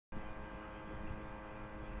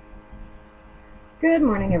Good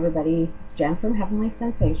morning, everybody. It's Jen from Heavenly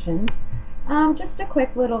Sensations. Just a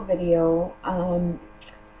quick little video.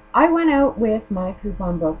 I went out with my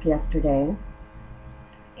coupon book yesterday,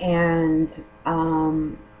 and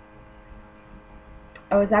I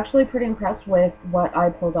was actually pretty impressed with what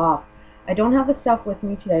I pulled off. I don't have the stuff with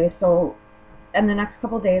me today, so in the next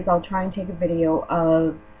couple days I'll try and take a video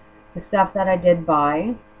of the stuff that I did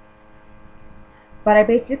buy. But I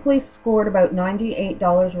basically scored about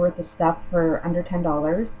 $98 worth of stuff for under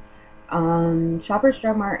 $10. Shoppers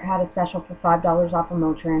Drug Mart had a special for $5 off of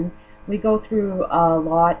Motrin. We go through a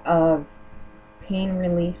lot of pain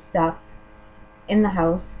relief stuff in the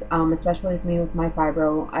house, especially with me with my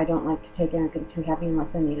fibro. I don't like to take anything too heavy unless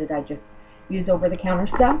I need it. I just use over-the-counter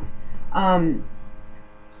stuff.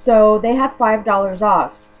 So they had $5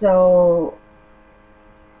 off. So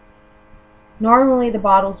normally the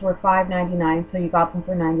bottles were $5.99, so you got them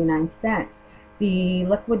for 99 cents. The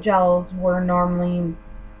liquid gels were normally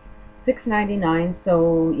 $6.99,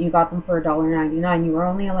 so you got them for $1.99. You were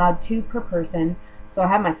only allowed 2 per person, so I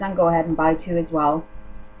had my son go ahead and buy 2 as well.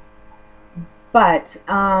 But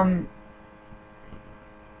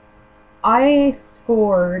I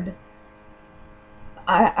scored,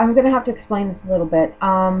 I'm going to have to explain this a little bit.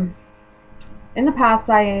 In the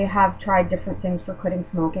past I have tried different things for quitting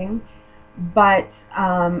smoking, but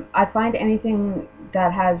I find anything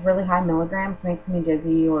that has really high milligrams makes me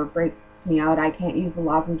dizzy or breaks me out. I can't use the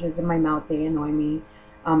lozenges in my mouth. They annoy me.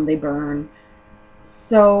 They burn.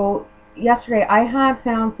 So yesterday I had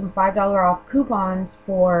found some $5 off coupons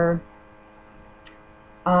for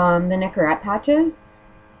the Nicorette patches,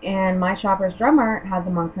 and my Shoppers Drug Mart had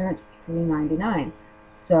them on clearance for $3.99.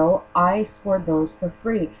 So I scored those for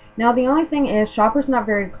free. Now the only thing is, Shoppers not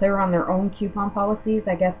very clear on their own coupon policies.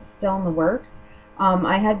 I guess it's still in the works.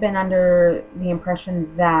 I had been under the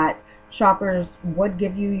impression that Shoppers would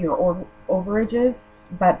give you your overages,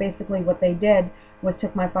 but basically what they did was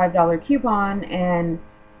took my $5 coupon and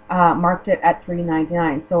marked it at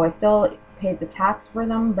 $3.99. So I still paid the tax for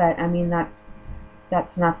them, but I mean that's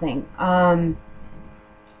nothing. I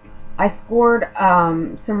scored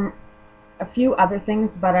a few other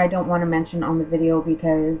things, but I don't want to mention on the video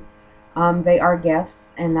because they are gifts,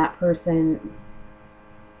 and that person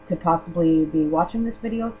could possibly be watching this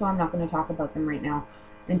video, so I'm not going to talk about them right now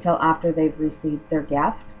until after they've received their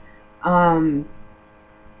gift. But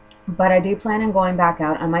I do plan on going back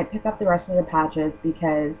out. I might pick up the rest of the patches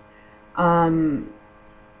because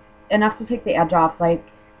enough to take the edge off. Like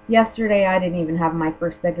yesterday I didn't even have my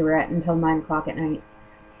first cigarette until 9 o'clock at night.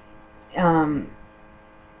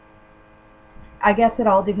 I guess it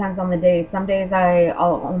all depends on the day. Some days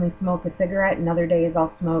I'll only smoke a cigarette, and other days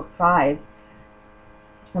I'll smoke 5,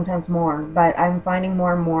 sometimes more. But I'm finding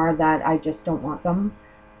more and more that I just don't want them.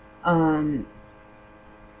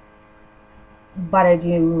 But I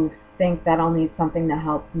do think that I'll need something that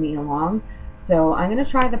helps me along. So I'm going to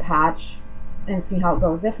try the patch and see how it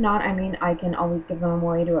goes. If not, I mean, I can always give them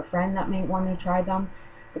away to a friend that may want to try them.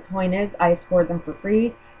 The point is, I scored them for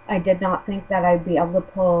free. I did not think that I'd be able to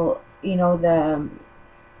pull, you know, the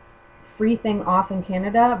free thing off in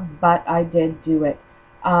Canada, but I did do it.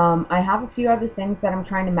 I have a few other things that I'm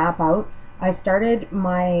trying to map out. I started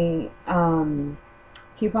my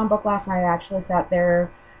coupon book last night. I actually sat there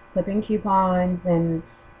clipping coupons and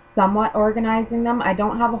somewhat organizing them. I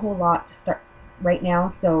don't have a whole lot to start right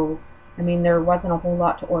now, so I mean, there wasn't a whole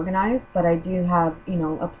lot to organize, but I do have, you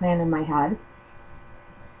know, a plan in my head.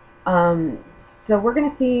 So we're going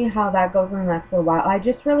to see how that goes in the next little while. I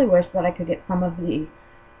just really wish that I could get some of the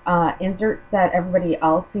inserts that everybody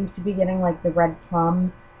else seems to be getting, like the red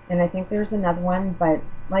plum, and I think there's another one, but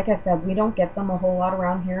like I said, we don't get them a whole lot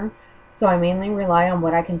around here, so I mainly rely on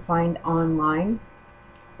what I can find online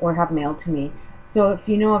or have mailed to me. So if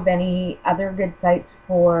you know of any other good sites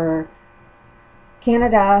for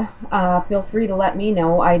Canada, feel free to let me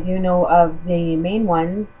know. I do know of the main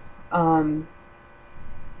ones,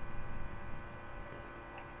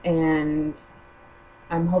 and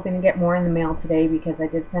I'm hoping to get more in the mail today because I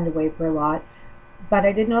did send away for a lot. But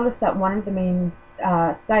I did notice that one of the main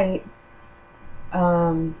sites,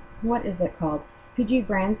 what is it called? PG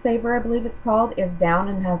Brand Saver, I believe it's called, is down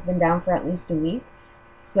and has been down for at least a week.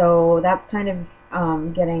 So that's kind of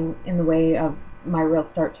getting in the way of my real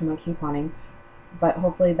start to my couponing. But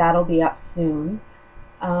hopefully that'll be up soon.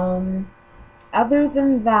 Other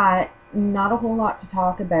than that, not a whole lot to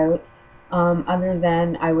talk about. Other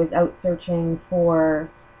than I was out searching for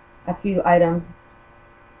a few items,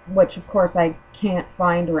 which of course I can't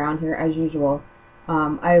find around here as usual.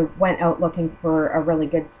 I went out looking for a really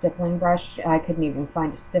good stippling brush. I couldn't even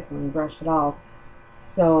find a stippling brush at all.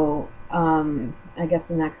 So I guess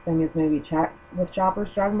the next thing is maybe check with Shoppers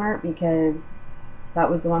Drug Mart, because that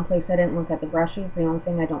was the one place I didn't look at the brushes. The only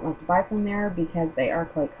thing I don't like to buy from there, because they are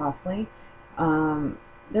quite costly.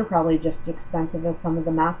 They're probably just expensive as some of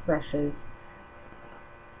the MAC brushes.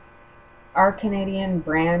 Our Canadian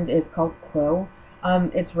brand is called Quo.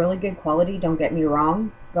 It's really good quality, don't get me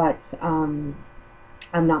wrong, but I'm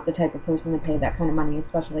not the type of person to pay that kind of money,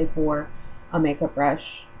 especially for a makeup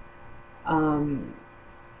brush.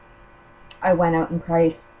 I went out and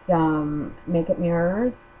priced some makeup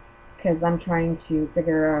mirrors because I'm trying to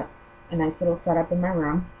figure out a nice little setup in my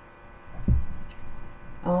room.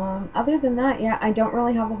 Other than that, yeah, I don't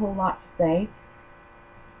really have a whole lot to say.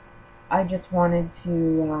 I just wanted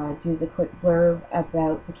to do the quick blurb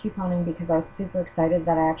about the couponing because I was super excited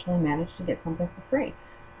that I actually managed to get something for free.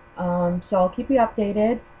 So I'll keep you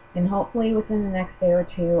updated, and hopefully within the next day or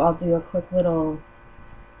two I'll do a quick little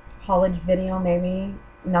haulage video, maybe.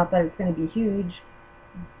 Not that it's going to be huge,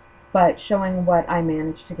 but showing what I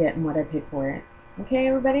managed to get and what I paid for it. Okay,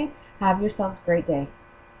 everybody? Have yourselves a great day.